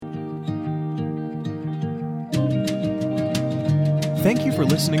Thank you for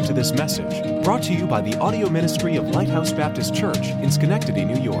listening to this message, brought to you by the audio ministry of Lighthouse Baptist Church in Schenectady,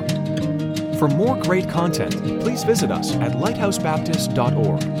 New York. For more great content, please visit us at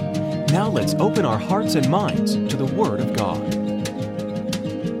lighthousebaptist.org. Now let's open our hearts and minds to the Word of God.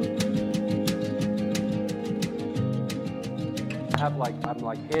 I'm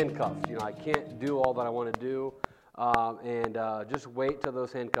like handcuffed. I can't do all that I want to do, and just wait till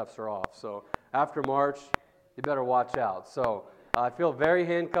those handcuffs are off. So after March, you better watch out. So I feel very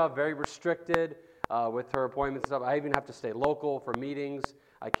handcuffed, very restricted with her appointments and stuff. I even have to stay local for meetings.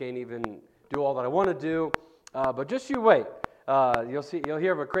 I can't even do all that I want to do. But just you wait. You'll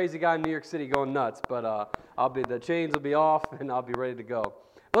hear of a crazy guy in New York City going nuts. But the chains will be off, and I'll be ready to go.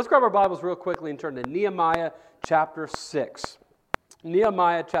 Let's grab our Bibles real quickly and turn to Nehemiah chapter 6.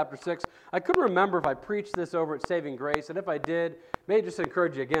 Nehemiah chapter 6. I couldn't remember if I preached this over at Saving Grace, and if I did, may just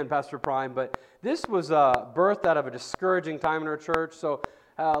encourage you again, Pastor Prime, but this was birthed out of a discouraging time in our church. So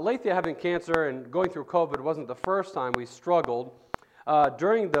Lathia having cancer and going through COVID wasn't the first time we struggled.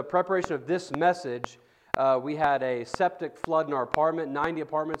 During the preparation of this message, we had a septic flood in our apartment, 90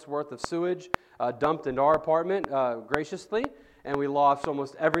 apartments worth of sewage dumped into our apartment graciously, and we lost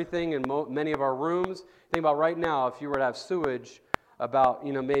almost everything in many of our rooms. Think about right now, if you were to have sewage about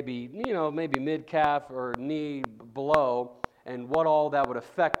maybe mid-calf or knee below, and what all that would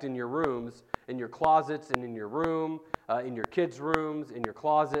affect in your rooms, in your closets and in your room, in your kids' rooms, in your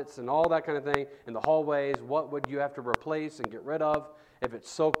closets, and all that kind of thing, in the hallways. What would you have to replace and get rid of if it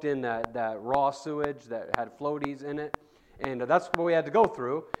soaked in that raw sewage that had floaties in it? And that's what we had to go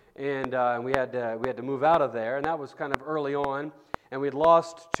through, and we had to move out of there, and that was kind of early on. And we had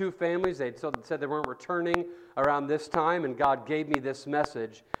lost two families. They said they weren't returning around this time, and God gave me this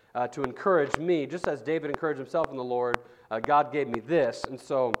message to encourage me, just as David encouraged himself in the Lord. God gave me this, and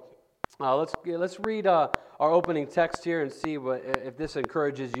so let's read our opening text here and see if this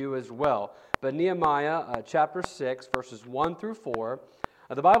encourages you as well. But Nehemiah chapter 6, verses 1 through 4,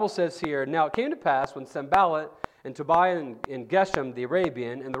 the Bible says here, "Now it came to pass when Sanballat and Tobiah and Geshem the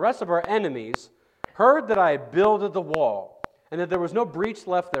Arabian and the rest of our enemies heard that I had builded the wall, and that there was no breach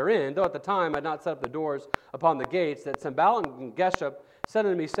left therein, though at the time I had not set up the doors upon the gates, that Sanballat and Geshem said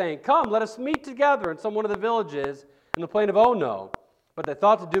unto me, saying, Come, let us meet together in some one of the villages in the plain of Ono. But they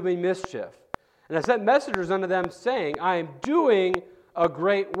thought to do me mischief. And I sent messengers unto them, saying, I am doing a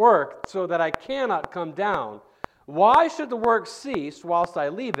great work, so that I cannot come down. Why should the work cease whilst I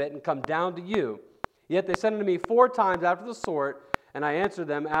leave it and come down to you? Yet they sent unto me 4 times after the sort, and I answered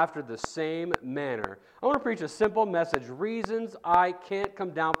them after the same manner." I want to preach a simple message: reasons I can't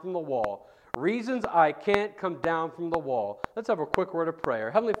come down from the wall. Reasons I can't come down from the wall. Let's have a quick word of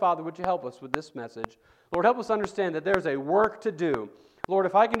prayer. Heavenly Father, would you help us with this message? Lord, help us understand that there's a work to do. Lord,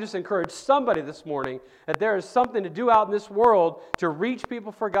 if I can just encourage somebody this morning that there is something to do out in this world to reach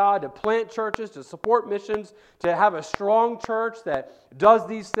people for God, to plant churches, to support missions, to have a strong church that does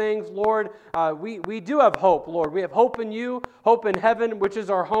these things, Lord, we do have hope, Lord. We have hope in you, hope in heaven, which is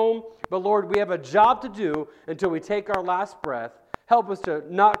our home. But, Lord, we have a job to do until we take our last breath. Help us to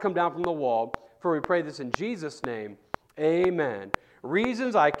not come down from the wall, for we pray this in Jesus' name. Amen.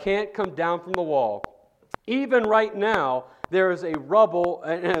 Reasons I can't come down from the wall. Even right now, there is a rubble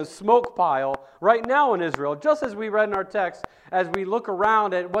and a smoke pile right now in Israel, just as we read in our text, as we look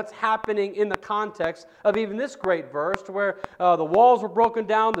around at what's happening in the context of even this great verse, to where the walls were broken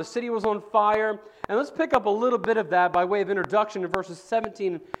down, the city was on fire. And let's pick up a little bit of that by way of introduction in verses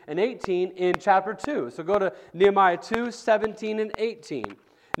 17 and 18 in chapter 2. So go to Nehemiah 2, 17 and 18.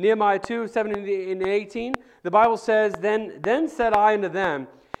 Nehemiah 2, 17 and 18, the Bible says, Then said I unto them,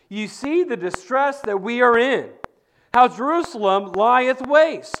 Ye see the distress that we are in, how Jerusalem lieth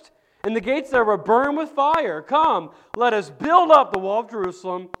waste, and the gates thereof are burned with fire. Come, let us build up the wall of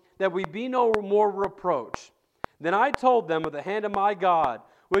Jerusalem, that we be no more reproached. Then I told them of the hand of my God,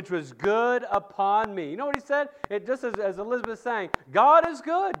 which was good upon me. You know what he said? It just as Elizabeth sang, God is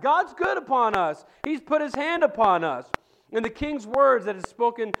good. God's good upon us. He's put his hand upon us. And the king's words that had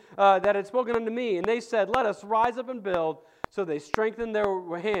spoken unto me, and they said, Let us rise up and build. So they strengthened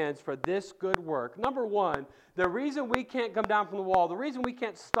their hands for this good work. Number one, the reason we can't come down from the wall, the reason we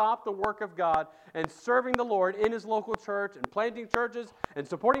can't stop the work of God and serving the Lord in his local church and planting churches and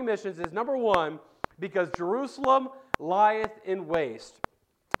supporting missions is, number one, because Jerusalem lieth in waste.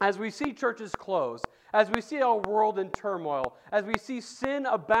 As we see churches close, as we see our world in turmoil, as we see sin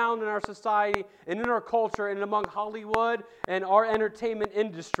abound in our society and in our culture and among Hollywood and our entertainment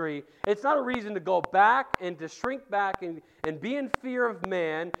industry, it's not a reason to go back and to shrink back and be in fear of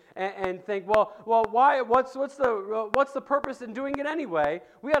man and think, well, why? What's the purpose in doing it anyway?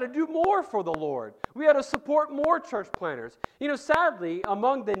 We ought to do more for the Lord. We ought to support more church planters. Sadly,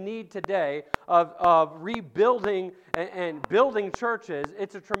 among the need today of rebuilding and building churches,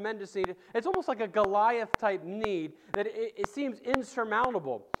 it's a tremendous need. It's almost like a Goliath-type need that it seems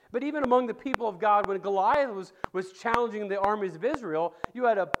insurmountable. But even among the people of God, when Goliath was challenging the armies of Israel, you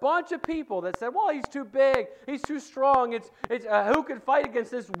had a bunch of people that said, well, he's too big, he's too strong, it's who could fight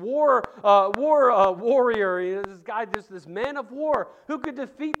against this warrior, this guy, this man of war, who could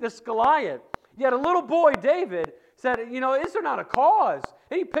defeat this Goliath? Yet a little boy, David, said, is there not a cause?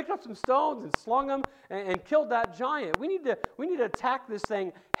 And he picked up some stones and slung them and killed that giant. We need to attack this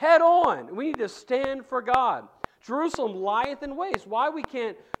thing head on. We need to stand for God. Jerusalem lieth in waste. Why we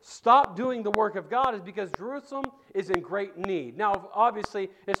can't stop doing the work of God is because Jerusalem is in great need. Now,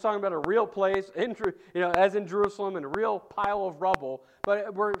 obviously, it's talking about a real place, as in Jerusalem, and a real pile of rubble.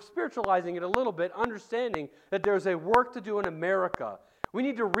 But we're spiritualizing it a little bit, understanding that there's a work to do in America. We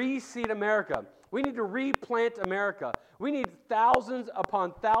need to reseed America. We need to replant America. We need thousands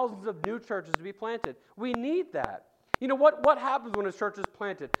upon thousands of new churches to be planted. We need that. What happens when a church is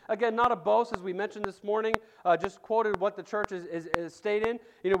planted? Again, not a boast, as we mentioned this morning, just quoted what the church is stayed in.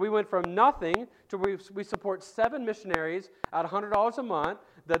 We went from nothing to we support 7 missionaries at $100 a month.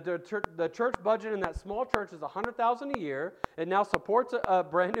 The church budget in that small church is $100,000 a year. It now supports a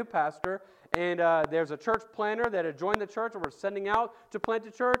brand new pastor. And there's a church planter that had joined the church and we're sending out to plant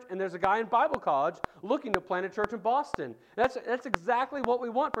a church. And there's a guy in Bible college looking to plant a church in Boston. That's exactly what we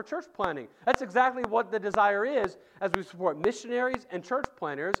want for church planting. That's exactly what the desire is as we support missionaries and church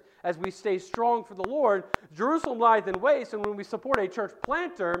planters, as we stay strong for the Lord. Jerusalem lieth in waste, and when we support a church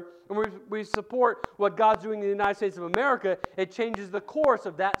planter and we support what God's doing in the United States of America, it changes the course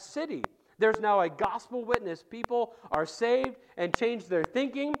of that city. There's now a gospel witness. People are saved and change their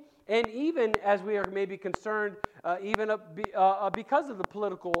thinking. And even as we are maybe concerned, because of the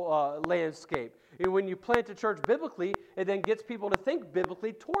political landscape. When you plant a church biblically, it then gets people to think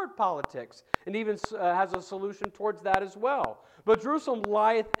biblically toward politics, and even has a solution towards that as well. But Jerusalem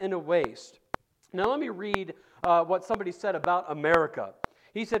lieth in a waste. Now let me read what somebody said about America.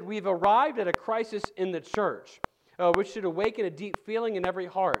 He said, we've arrived at a crisis in the church, which should awaken a deep feeling in every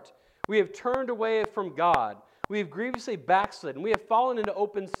heart. We have turned away from God. We have grievously backslidden. We have fallen into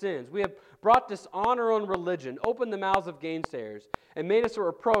open sins. We have brought dishonor on religion, opened the mouths of gainsayers, and made us a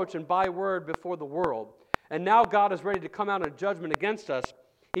reproach and byword before the world. And now God is ready to come out in judgment against us.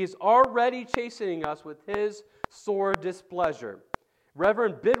 He is already chastening us with his sore displeasure.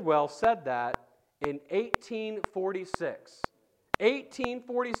 Reverend Bidwell said that in 1846.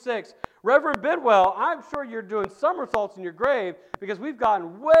 1846. Reverend Bidwell, I'm sure you're doing somersaults in your grave because we've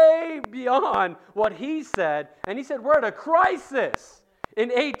gotten way beyond what he said. And he said we're at a crisis in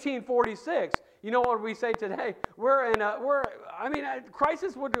 1846. You know what we say today?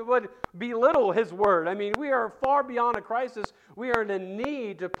 Crisis would belittle his word. We are far beyond a crisis. We are in a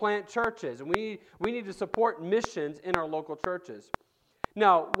need to plant churches, and we need to support missions in our local churches.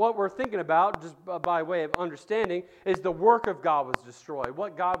 Now, what we're thinking about, just by way of understanding, is the work of God was destroyed.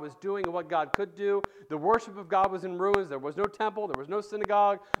 What God was doing and what God could do. The worship of God was in ruins. There was no temple. There was no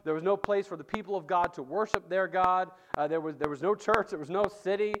synagogue. There was no place for the people of God to worship their God. There was no church. There was no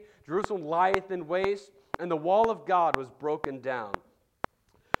city. Jerusalem lieth in waste, and the wall of God was broken down.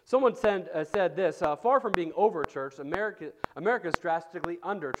 Someone said this, far from being over-churched, America is drastically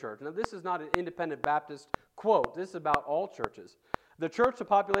under-churched. Now, this is not an independent Baptist quote. This is about all churches. The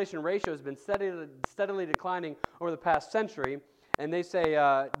church-to-population ratio has been steadily declining over the past century, and they say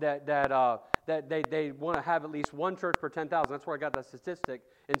that they want to have at least one church per 10,000. That's where I got that statistic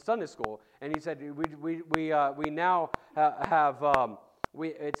in Sunday school. And he said we now have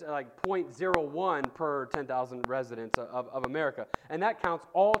it's like 0.01 per 10,000 residents of America. And that counts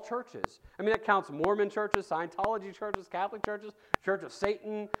all churches. That counts Mormon churches, Scientology churches, Catholic churches, Church of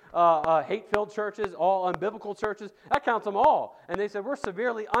Satan, hate-filled churches, all unbiblical churches. That counts them all. And they said we're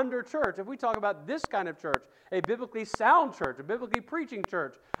severely under-church. If we talk about this kind of church, a biblically sound church, a biblically preaching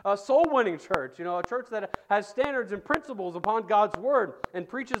church, a soul-winning church, a church that has standards and principles upon God's word and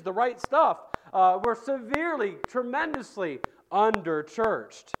preaches the right stuff, we're severely, tremendously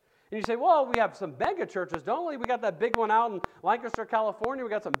under-churched. And you say, well, we have some mega churches, don't we? We got that big one out in Lancaster, California. We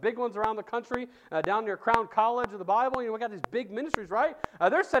got some big ones around the country, down near Crown College of the Bible. We got these big ministries, right?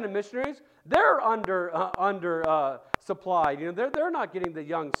 They're sending missionaries. They're under supplied. They're not getting the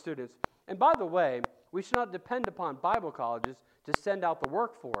young students. And by the way, We should not depend upon Bible colleges to send out the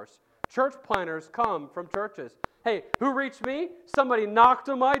workforce. Church planners come from churches. Hey, who reached me? Somebody knocked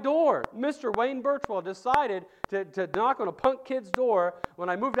on my door. Mr. Wayne Birchwell decided to knock on a punk kid's door when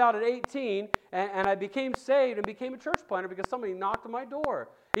I moved out at 18, and I became saved and became a church planner because somebody knocked on my door.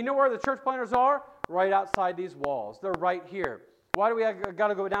 You know where the church planners are? Right outside these walls. They're right here. Why do we got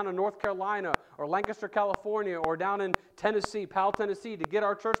to go down to North Carolina or Lancaster, California, or down in Tennessee, Powell, Tennessee, to get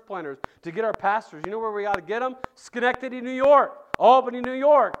our church planners, to get our pastors? You know where we got to get them? Schenectady, New York. Albany, New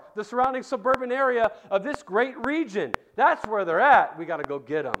York. The surrounding suburban area of this great region. That's where they're at. We got to go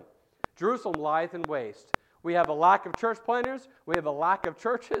get them. Jerusalem lieth in waste. We have a lack of church planners. We have a lack of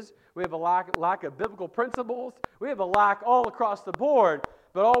churches. We have a lack of biblical principles. We have a lack all across the board.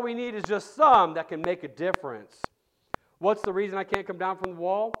 But all we need is just some that can make a difference. What's the reason I can't come down from the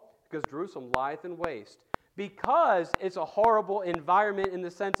wall? Because Jerusalem lieth in waste. Because it's a horrible environment in the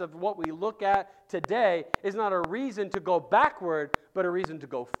sense of what we look at today is not a reason to go backward, but a reason to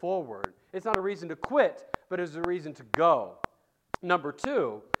go forward. It's not a reason to quit, but it's a reason to go. Number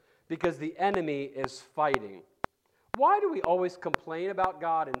two, because the enemy is fighting. Why do we always complain about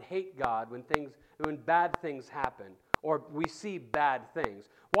God and hate God when bad things happen or we see bad things?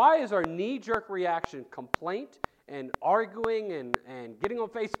 Why is our knee-jerk reaction complaint and arguing and getting on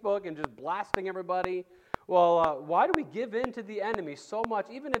Facebook and just blasting everybody? Well, why do we give in to the enemy so much,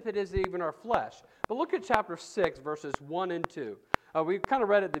 even if it is even our flesh? But look at chapter 6, verses 1 and 2. We kind of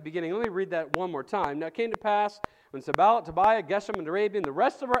read it at the beginning. Let me read that one more time. Now it came to pass, when Sanballat, Tobiah, Geshem, and Arabian, the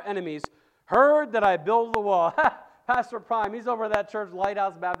rest of our enemies, heard that I built the wall. Pastor Prime, he's over at that church,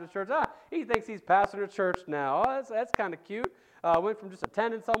 Lighthouse Baptist Church. He thinks he's pastoring a church now. That's kind of cute. Went from just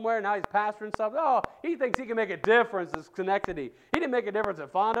attending somewhere, now he's pastoring something. Oh, he thinks he can make a difference in Schenectady. He didn't make a difference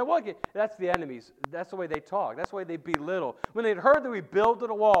at Fonda. That's the enemies. That's the way they talk. That's the way they belittle. When they heard that we built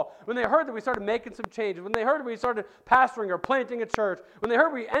a wall, when they heard that we started making some changes, when they heard that we started pastoring or planting a church, when they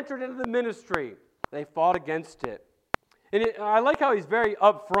heard we entered into the ministry, they fought against it. And I like how he's very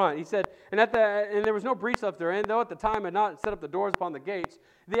upfront. He said, and there was no breach up there, and though at the time I had not set up the doors upon the gates,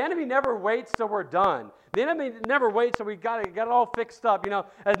 the enemy never waits till we're done. The enemy never waits till we got it all fixed up. You know,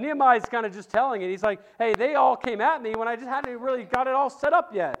 as Nehemiah's kind of just telling it, he's like, hey, they all came at me when I just hadn't really got it all set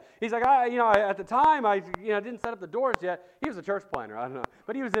up yet. He's like, at the time I didn't set up the doors yet. He was a church planner, I don't know,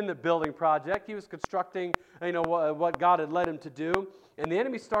 but he was in the building project. He was constructing, what God had led him to do, and the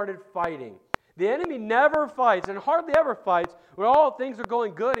enemy started fighting. The enemy never fights and hardly ever fights when all things are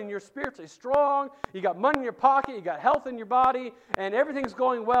going good and you're spiritually strong, you got money in your pocket, you got health in your body, and everything's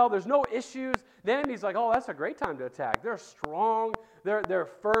going well, there's no issues. The enemy's like, oh, that's a great time to attack. They're strong, they're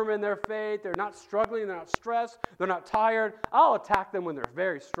firm in their faith, they're not struggling, they're not stressed, they're not tired. I'll attack them when they're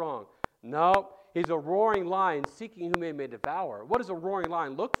very strong. No, he's a roaring lion seeking whom he may devour. What does a roaring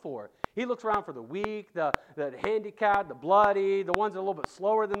lion look for? He looks around for the weak, the handicapped, the bloody, the ones that are a little bit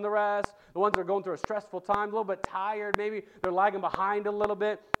slower than the rest, the ones that are going through a stressful time, a little bit tired, maybe they're lagging behind a little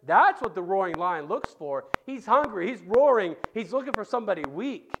bit. That's what the roaring lion looks for. He's hungry, he's roaring, he's looking for somebody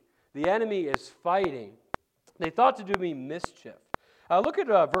weak. The enemy is fighting. They thought to do me mischief. Look at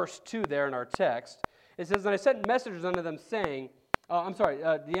verse 2 there in our text. It says, and I sent messengers unto them saying,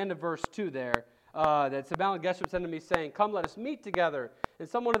 the end of verse 2 there, that Sanballat and Geshem sent to me saying, come, let us meet together in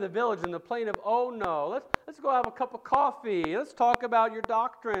some one of the village in the plain of Ono. Let's go have a cup of coffee. Let's talk about your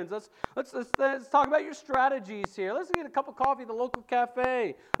doctrines. Let's talk about your strategies here. Let's get a cup of coffee at the local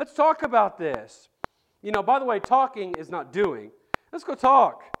cafe. Let's talk about this. By the way, talking is not doing. Let's go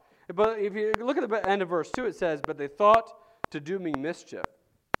talk. But if you look at the end of verse 2, it says, but they thought to do me mischief.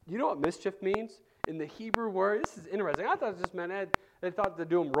 You know what mischief means? In the Hebrew word, this is interesting. I thought it just meant they thought to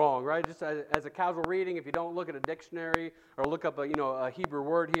do them wrong, right? Just as a casual reading, if you don't look at a dictionary or look up a Hebrew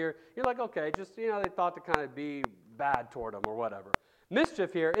word here, you're like, okay, just, they thought to kind of be bad toward them or whatever.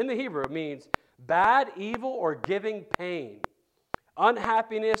 Mischief here in the Hebrew means bad, evil, or giving pain,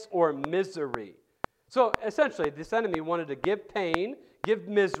 unhappiness, or misery. So essentially, this enemy wanted to give pain, give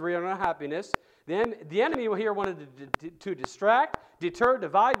misery, or unhappiness. The enemy here wanted to distract, deter,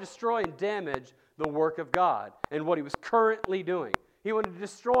 divide, destroy, and damage the work of God and what he was currently doing. He wanted to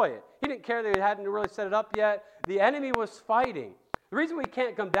destroy it. He didn't care that he hadn't really set it up yet. The enemy was fighting. The reason we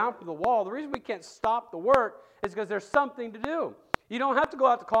can't come down from the wall, the reason we can't stop the work is because there's something to do. You don't have to go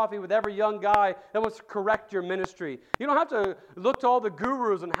out to coffee with every young guy that wants to correct your ministry. You don't have to look to all the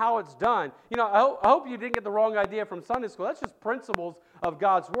gurus and how it's done. I hope you didn't get the wrong idea from Sunday school. That's just principles of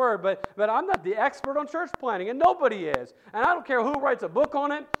God's Word, but I'm not the expert on church planning, and nobody is. And I don't care who writes a book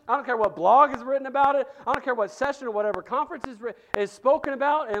on it. I don't care what blog is written about it. I don't care what session or whatever conference is spoken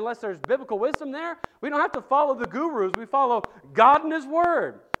about, unless there's biblical wisdom there. We don't have to follow the gurus. We follow God and His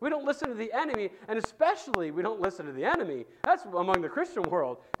Word. We don't listen to the enemy, and especially we don't listen to the enemy. That's among the Christian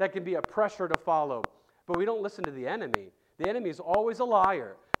world. That can be a pressure to follow. But we don't listen to the enemy. The enemy is always a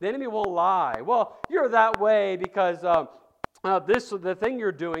liar. The enemy will lie. Well, you're that way because the thing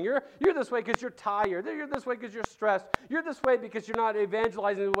you're doing. You're this way because you're tired. You're this way because you're stressed. You're this way because you're not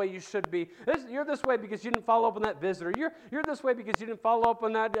evangelizing the way you should be. You're this way because you didn't follow up on that visitor. You're this way because you didn't follow up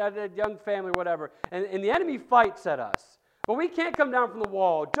on that young family, whatever. And the enemy fights at us. But we can't come down from the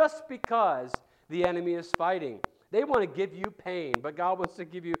wall just because the enemy is fighting. They want to give you pain, but God wants to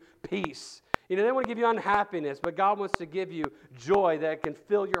give you peace. They want to give you unhappiness, but God wants to give you joy that can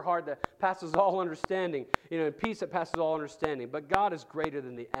fill your heart, that passes all understanding, and peace that passes all understanding. But God is greater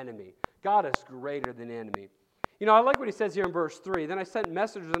than the enemy. God is greater than the enemy. I like what he says here in verse 3. Then I sent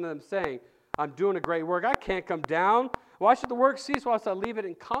messengers unto them saying, I'm doing a great work. I can't come down. Why should the work cease whilst I leave it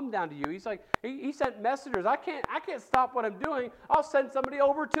and come down to you? He's like, he sent messengers. I can't stop what I'm doing. I'll send somebody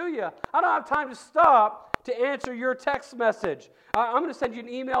over to you. I don't have time to stop to answer your text message. I'm going to send you an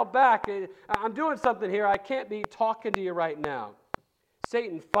email back. I'm doing something here. I can't be talking to you right now.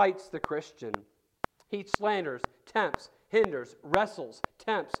 Satan fights the Christian. He slanders, tempts, hinders, wrestles,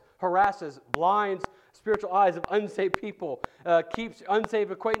 tempts, harasses, blinds spiritual eyes of unsaved people, keeps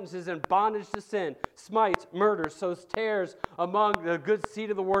unsaved acquaintances in bondage to sin, smites, murders, sows tares among the good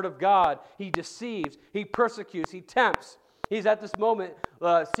seed of the Word of God. He deceives, he persecutes, he tempts. He's at this moment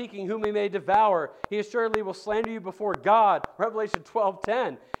seeking whom he may devour. He assuredly will slander you before God. Revelation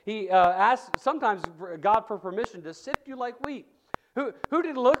 12:10. He asks sometimes God for permission to sift you like wheat. Who did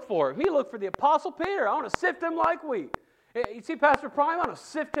he look for? He looked for the Apostle Peter. I want to sift him like wheat. You see Pastor Prime? I want to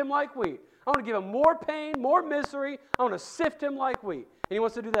sift him like wheat. I want to give him more pain, more misery. I want to sift him like wheat. And he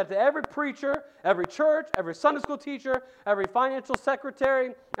wants to do that to every preacher, every church, every Sunday school teacher, every financial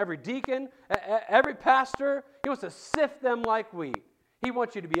secretary, every deacon, every pastor. He wants to sift them like wheat. He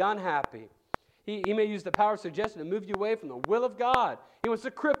wants you to be unhappy. He may use the power of suggestion to move you away from the will of God. He wants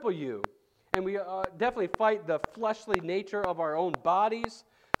to cripple you. And we definitely fight the fleshly nature of our own bodies,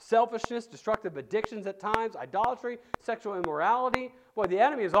 selfishness, destructive addictions at times, idolatry, sexual immorality. Boy, the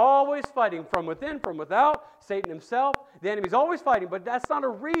enemy is always fighting from within, from without, Satan himself. The enemy is always fighting, but that's not a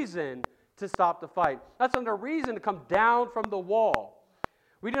reason to stop the fight. That's not a reason to come down from the wall.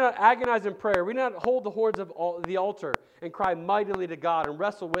 We do not agonize in prayer. We do not hold the horns of the altar and cry mightily to God and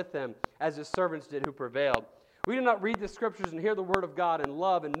wrestle with him as his servants did who prevailed. We do not read the scriptures and hear the word of God and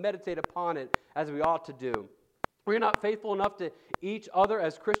love and meditate upon it as we ought to do. We are not faithful enough to each other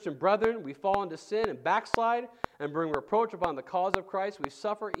as Christian brethren. We fall into sin and backslide and bring reproach upon the cause of Christ. We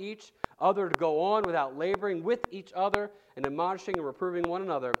suffer each other to go on without laboring with each other and admonishing and reproving one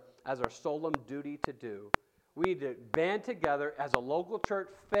another as our solemn duty to do. We need to band together as a local church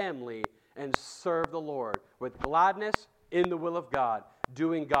family and serve the Lord with gladness in the will of God,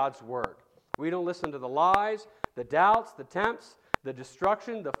 doing God's work. We don't listen to the lies, the doubts, the tempts, the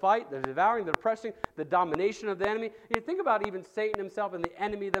destruction, the fight, the devouring, the oppressing, the domination of the enemy. You think about even Satan himself and the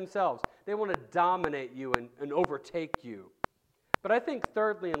enemy themselves. They want to dominate you and overtake you. But I think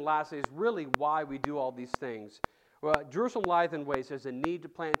thirdly and lastly is really why we do all these things. Well, Jerusalem lieth in waste. There's a need to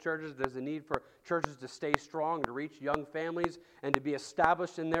plant churches. There's a need for churches to stay strong, to reach young families, and to be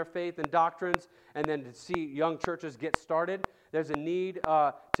established in their faith and doctrines, and then to see young churches get started. There's a need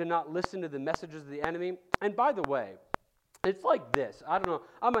to not listen to the messages of the enemy. And by the way, it's like this. I don't know.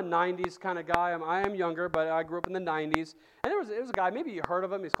 I'm a 90s kind of guy. I am younger, but I grew up in the 90s. And there was a guy, maybe you heard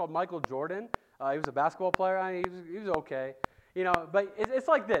of him. He's called Michael Jordan. He was a basketball player. He was okay. But it's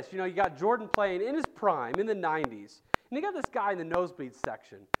like this. You got Jordan playing in his prime in the 90s. And you got this guy in the nosebleed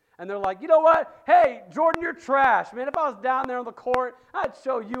section. And they're like, you know what? Hey, Jordan, you're trash. Man, if I was down there on the court, I'd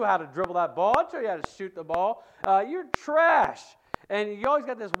show you how to dribble that ball. I'd show you how to shoot the ball. You're trash. And you always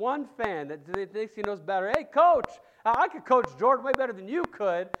got this one fan that thinks he knows better. Hey, coach, I could coach Jordan way better than you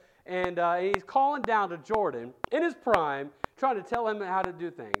could. And he's calling down to Jordan in his prime, trying to tell him how to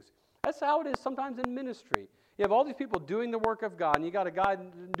do things. That's how it is sometimes in ministry. You have all these people doing the work of God, and you got a guy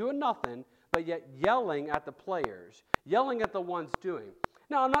doing nothing, but yet yelling at the players, yelling at the ones doing.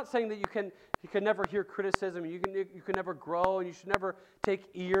 Now, I'm not saying that you can never hear criticism, you can never grow, and you should never take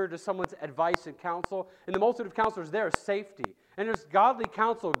ear to someone's advice and counsel. And the multitude of counselors there is safety. And there's godly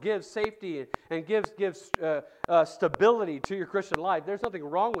counsel gives safety and gives stability to your Christian life. There's nothing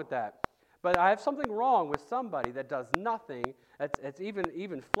wrong with that. But I have something wrong with somebody that does nothing, that's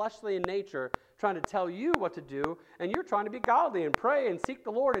even fleshly in nature, trying to tell you what to do, and you're trying to be godly and pray and seek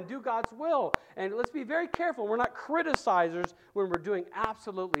the Lord and do God's will. And let's be very careful. We're not criticizers when we're doing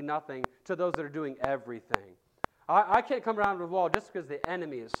absolutely nothing to those that are doing everything. I can't come around to the wall just because the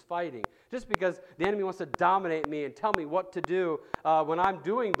enemy is fighting, just because the enemy wants to dominate me and tell me what to do when I'm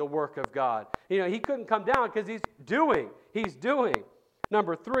doing the work of God. He couldn't come down because he's doing.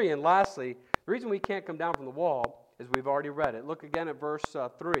 Number 3, and lastly, the reason we can't come down from the wall is we've already read it. Look again at verse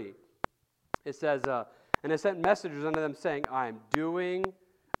 3. It says, and I sent messengers unto them saying, I am doing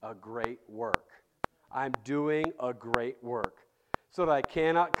a great work. I'm doing a great work, so that I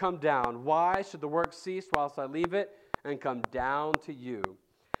cannot come down. Why should the work cease whilst I leave it and come down to you?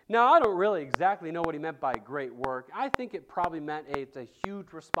 Now, I don't really exactly know what he meant by great work. I think it probably meant it's a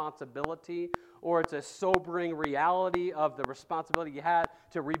huge responsibility, or it's a sobering reality of the responsibility you had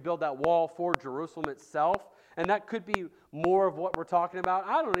to rebuild that wall for Jerusalem itself. And that could be more of what we're talking about.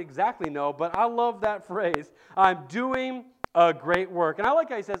 I don't exactly know, but I love that phrase. I'm doing a great work. And I like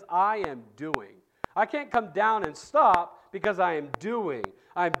how he says, I am doing. I can't come down and stop because I am doing.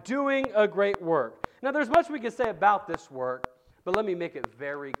 I'm doing a great work. Now, there's much we can say about this work, but let me make it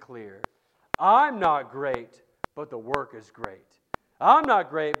very clear. I'm not great, but the work is great. I'm not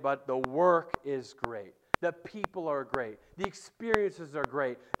great, but the work is great. The people are great. The experiences are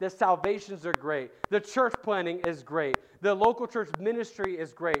great. The salvations are great. The church planning is great. The local church ministry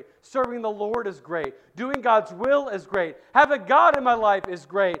is great. Serving the Lord is great. Doing God's will is great. Having God in my life is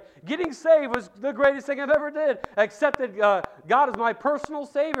great. Getting saved was the greatest thing I've ever did. Accepted God as my personal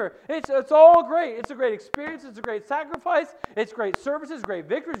Savior. It's all great. It's a great experience. It's a great sacrifice. It's great services, great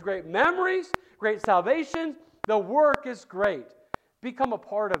victories, great memories, great salvations. The work is great. Become a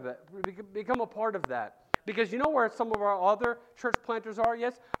part of it. Become a part of that. Because you know where some of our other church planters are?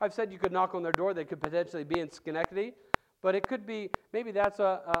 Yes, I've said you could knock on their door. They could potentially be in Schenectady. But it could be, maybe that's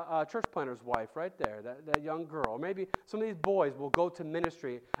a church planter's wife right there, that young girl. Maybe some of these boys will go to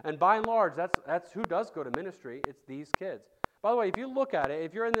ministry. And by and large, that's who does go to ministry. It's these kids. By the way, if you look at it,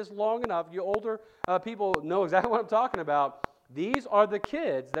 if you're in this long enough, you older people know exactly what I'm talking about. These are the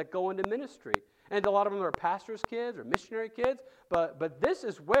kids that go into ministry. And a lot of them are pastors' kids or missionary kids. But this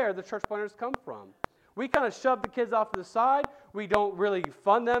is where the church planters come from. We kind of shove the kids off to the side. We don't really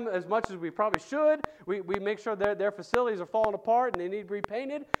fund them as much as we probably should. We make sure their facilities are falling apart and they need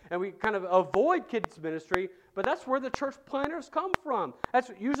repainted. And we kind of avoid kids' ministry. But that's where the church planters come from. That's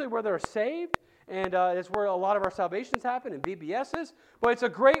usually where they're saved. And it's where a lot of our salvations happen in VBSs. But it's a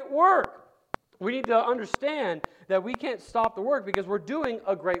great work. We need to understand that we can't stop the work because we're doing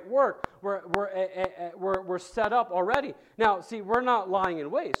a great work. We're set up already. Now, see, we're not lying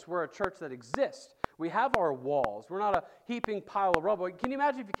in waste. We're a church that exists. We have our walls. We're not a heaping pile of rubble. Can you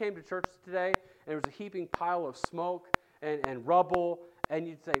imagine if you came to church today and there was a heaping pile of smoke and rubble, and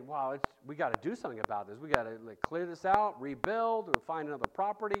you'd say, wow, we got to do something about this. We got to clear this out, rebuild, or find another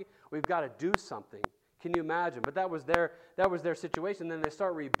property. We've got to do something. Can you imagine? But that was their situation. Then they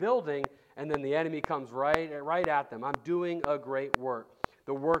start rebuilding, and then the enemy comes right at them. I'm doing a great work.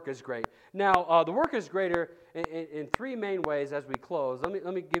 The work is great. Now, the work is greater in 3 main ways as we close.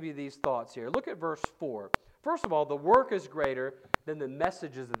 Let me give you these thoughts here. Look at verse 4. First of all, the work is greater than the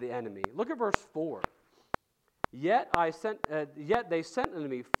messages of the enemy. Look at verse 4. Yet they sent unto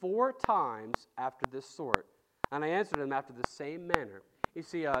me 4 times after this sort, and I answered them after the same manner. You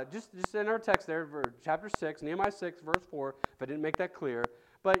see, just in our text there, chapter 6, Nehemiah 6, verse 4, if I didn't make that clear.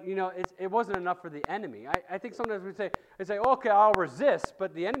 But, it wasn't enough for the enemy. I think sometimes we say, okay, I'll resist,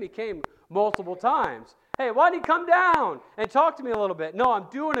 but the enemy came multiple times. Hey, why don't you come down and talk to me a little bit? No, I'm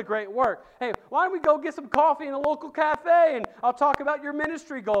doing a great work. Hey, why don't we go get some coffee in a local cafe and I'll talk about your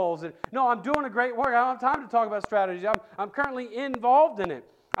ministry goals? And no, I'm doing a great work. I don't have time to talk about strategy. I'm currently involved in it.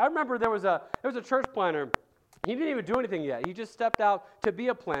 I remember there was a church planter. He didn't even do anything yet. He just stepped out to be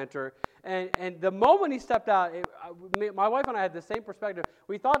a planter. And the moment he stepped out, my wife and I had the same perspective.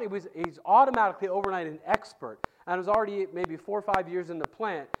 We thought he's automatically overnight an expert. And it was already maybe 4 or 5 years in the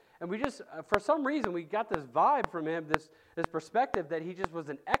plant. And we just, for some reason, we got this vibe from him, this perspective that he just was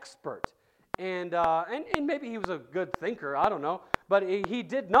an expert. And maybe he was a good thinker, I don't know. But he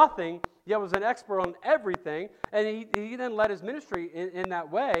did nothing, yet was an expert on everything. And he then led his ministry in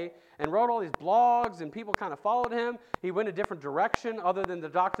that way and wrote all these blogs, and people kind of followed him. He went a different direction other than the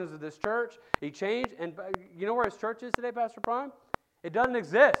doctrines of this church. He changed. And you know where his church is today, Pastor Prime? It doesn't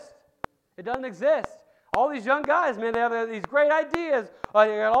exist. It doesn't exist. All these young guys, man, they have these great ideas.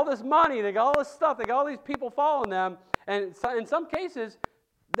 They got all this money. They got all this stuff. They got all these people following them. And so, in some cases,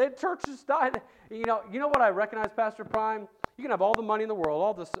 the church just died. You know what I recognize, Pastor Prime? You can have all the money in the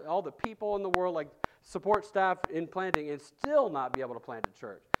world, all the people in the world, like support staff in planting, and still not be able to plant a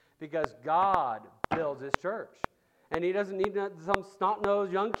church because God builds His church. And He doesn't need some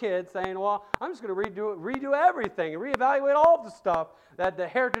snot-nosed young kid saying, well, I'm just going to redo everything and reevaluate all of the stuff, that the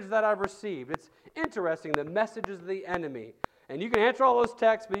heritage that I've received. It's interesting, the messages of the enemy. And you can answer all those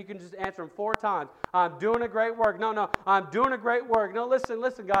texts, but you can just answer them 4 times. I'm doing a great work. No, I'm doing a great work. No, listen,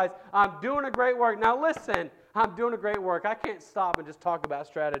 guys. I'm doing a great work. Now, listen, I'm doing a great work. I can't stop and just talk about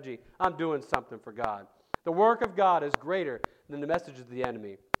strategy. I'm doing something for God. The work of God is greater than the messages of the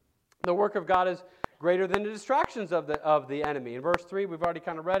enemy. The work of God is greater than the distractions of the enemy. In verse 3, we've already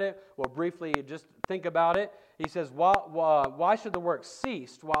kind of read it. We'll briefly just think about it. He says, why should the work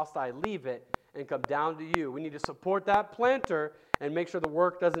cease whilst I leave it and come down to you? We need to support that planter and make sure the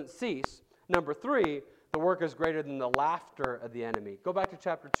work doesn't cease. Number 3, the work is greater than the laughter of the enemy. Go back to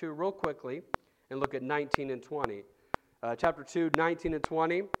chapter 2 real quickly and look at 19 and 20. Chapter 2, 19 and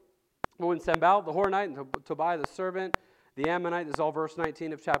 20. When Sanballat the Horonite and Tobiah the servant, the Ammonite, this is all verse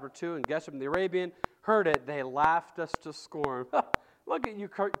 19 of chapter 2, and Geshem the Arabian heard it, they laughed us to scorn. Look at you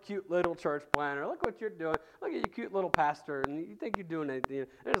cute little church planter. Look what you're doing. Look at you cute little pastor, and you think you're doing anything.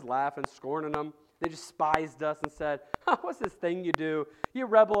 They're just laughing, scorning them. They just despised us and said, what's this thing you do? You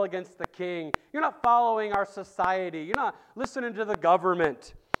rebel against the king. You're not following our society. You're not listening to the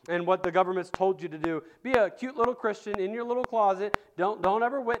government and what the government's told you to do. Be a cute little Christian in your little closet. Don't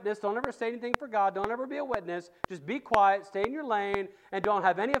ever witness. Don't ever say anything for God. Don't ever be a witness. Just be quiet, stay in your lane, and don't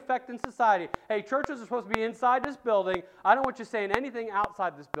have any effect in society. Hey, churches are supposed to be inside this building. I don't want you saying anything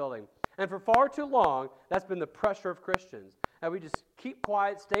outside this building. And for far too long, that's been the pressure of Christians. And we just keep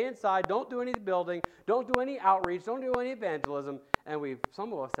quiet, stay inside, don't do any building, don't do any outreach, don't do any evangelism. And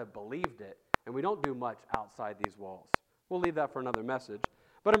some of us have believed it, and we don't do much outside these walls. We'll leave that for another message.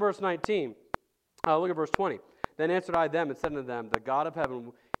 But in verse 19, look at verse 20. Then answered I them and said unto them, the God of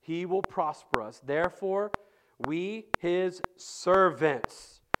heaven, He will prosper us. Therefore, we, His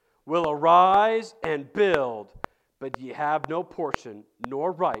servants, will arise and build, but ye have no portion,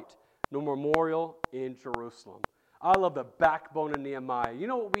 nor right, nor memorial in Jerusalem. I love the backbone of Nehemiah. You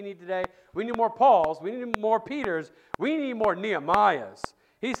know what we need today? We need more Pauls. We need more Peters. We need more Nehemiahs.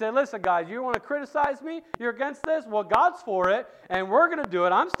 He said, listen, guys, you want to criticize me? You're against this? Well, God's for it, and we're going to do it.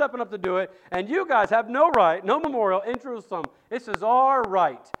 I'm stepping up to do it, and you guys have no right, no memorial in Jerusalem. This is our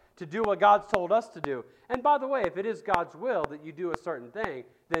right to do what God's told us to do. And by the way, if it is God's will that you do a certain thing,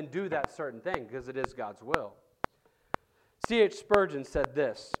 then do that certain thing, because it is God's will. C.H. Spurgeon said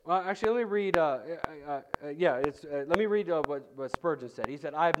this. Actually, let me read. Let me read what Spurgeon said. He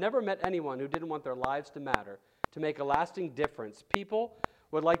said, "I have never met anyone who didn't want their lives to matter, to make a lasting difference. People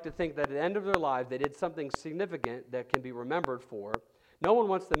would like to think that at the end of their lives they did something significant that can be remembered for. No one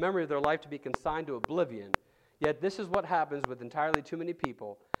wants the memory of their life to be consigned to oblivion. Yet this is what happens with entirely too many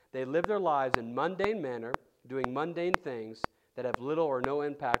people. They live their lives in mundane manner, doing mundane things that have little or no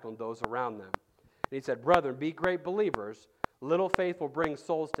impact on those around them." And he said, "Brethren, be great believers. Little faith will bring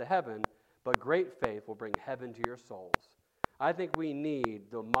souls to heaven, but great faith will bring heaven to your souls." I think we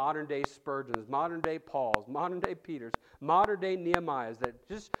need the modern-day Spurgeons, modern-day Pauls, modern-day Peters, modern-day Nehemiahs that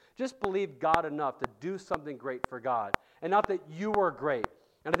just believe God enough to do something great for God, and not that you are great.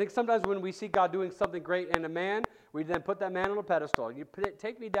 And I think sometimes when we see God doing something great in a man, we then put that man on a pedestal. You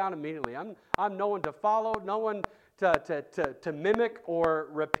take me down immediately. I'm no one to follow, no one to mimic or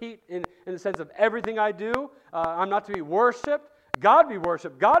repeat in the sense of everything I do. I'm not to be worshipped. God be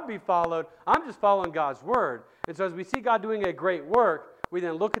worshipped. God be followed. I'm just following God's word. And so as we see God doing a great work, we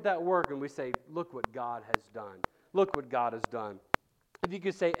then look at that work and we say, look what God has done. Look what God has done. If you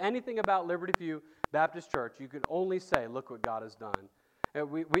could say anything about Liberty View Baptist Church, you could only say, look what God has done. And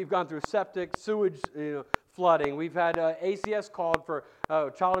we've gone through septic, sewage, flooding. We've had ACS called for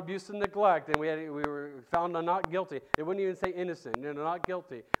child abuse and neglect, and we were found not guilty. It wouldn't even say innocent, not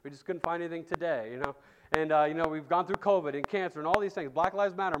guilty. We just couldn't find anything today, And, we've gone through COVID and cancer and all these things. Black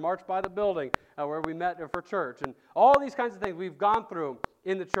Lives Matter, March by the Building, where we met for church. And all these kinds of things we've gone through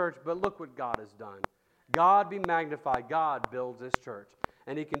in the church, but look what God has done. God be magnified. God builds His church,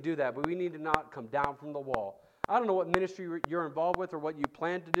 and He can do that, but we need to not come down from the wall. I don't know what ministry you're involved with or what you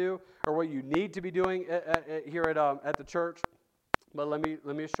plan to do or what you need to be doing here at the church, but let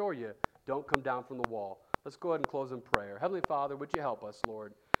me assure you, don't come down from the wall. Let's go ahead and close in prayer. Heavenly Father, would you help us,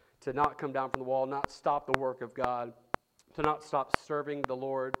 Lord, to not come down from the wall, not stop the work of God, to not stop serving the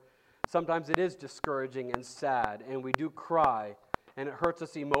Lord. Sometimes it is discouraging and sad, and we do cry, and it hurts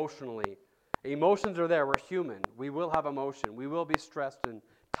us emotionally. Emotions are there. We're human. We will have emotion. We will be stressed and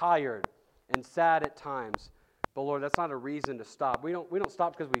tired and sad at times. But Lord, that's not a reason to stop. We don't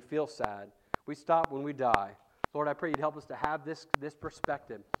stop because we feel sad. We stop when we die. Lord, I pray you'd help us to have this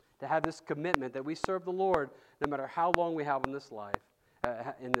perspective, to have this commitment that we serve the Lord no matter how long we have in this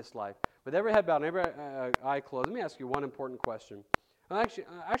life. With every head bowed and every eye closed, let me ask you one important question. Actually,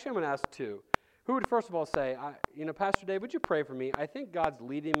 I'm going to ask two. Who would first of all say, Pastor Dave, would you pray for me? I think God's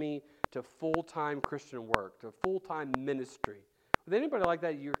leading me to full-time Christian work, to full-time ministry. With anybody like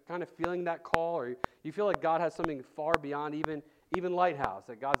that, you're kind of feeling that call, or you feel like God has something far beyond even Lighthouse,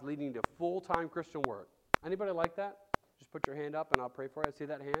 that God's leading you to full-time Christian work. Anybody like that? Just put your hand up and I'll pray for you. I see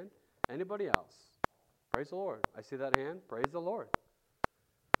that hand. Anybody else? Praise the Lord. I see that hand. Praise the Lord.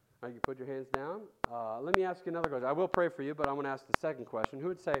 All right, you put your hands down. Let me ask you another question. I will pray for you, but I'm going to ask the second question. Who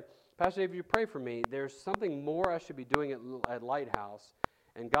would say, Pastor Dave, if you pray for me, there's something more I should be doing at Lighthouse,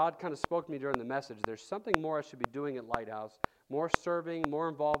 and God kind of spoke to me during the message. There's something more I should be doing at Lighthouse, more serving, more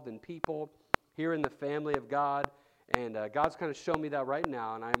involved in people, here in the family of God, and God's kind of shown me that right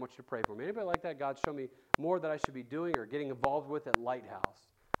now, and I want you to pray for me. Anybody like that? God show me more that I should be doing or getting involved with at Lighthouse.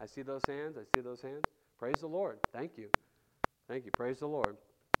 I see those hands. I see those hands. Praise the Lord. Thank you. Thank you. Praise the Lord.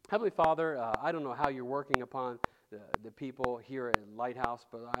 Heavenly Father, I don't know how you're working upon the people here at Lighthouse,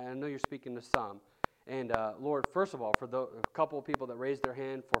 but I know you're speaking to some. And Lord, first of all, for the couple of people that raised their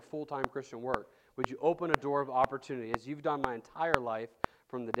hand for full-time Christian work, would you open a door of opportunity, as you've done my entire life,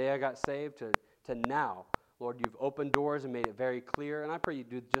 from the day I got saved to now. Lord, you've opened doors and made it very clear, and I pray you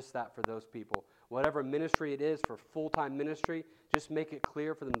do just that for those people. Whatever ministry it is for full-time ministry, just make it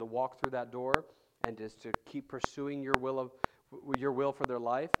clear for them to walk through that door and just to keep pursuing your will for their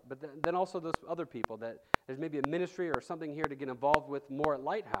life. But then also those other people that there's maybe a ministry or something here to get involved with more at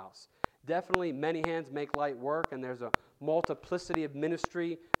Lighthouse. Definitely many hands make light work, and there's a multiplicity of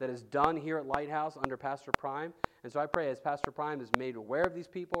ministry that is done here at Lighthouse under Pastor Prime. And so I pray as Pastor Prime is made aware of these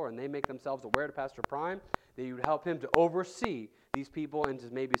people and they make themselves aware to Pastor Prime, that you would help him to oversee these people into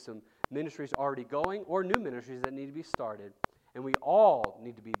maybe some ministries already going or new ministries that need to be started. And we all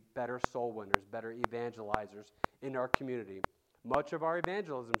need to be better soul winners, better evangelizers in our community. Much of our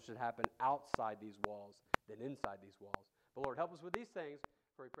evangelism should happen outside these walls than inside these walls. But Lord, help us with these things,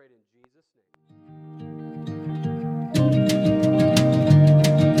 for we pray it in Jesus' name.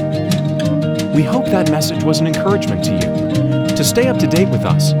 We hope that message was an encouragement to you. To stay up to date with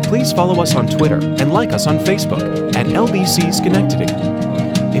us, please follow us on Twitter and like us on Facebook at LBC Schenectady.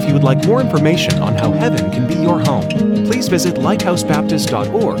 If you would like more information on how heaven can be your home, please visit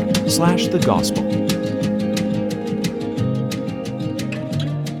lighthousebaptist.org/thegospel.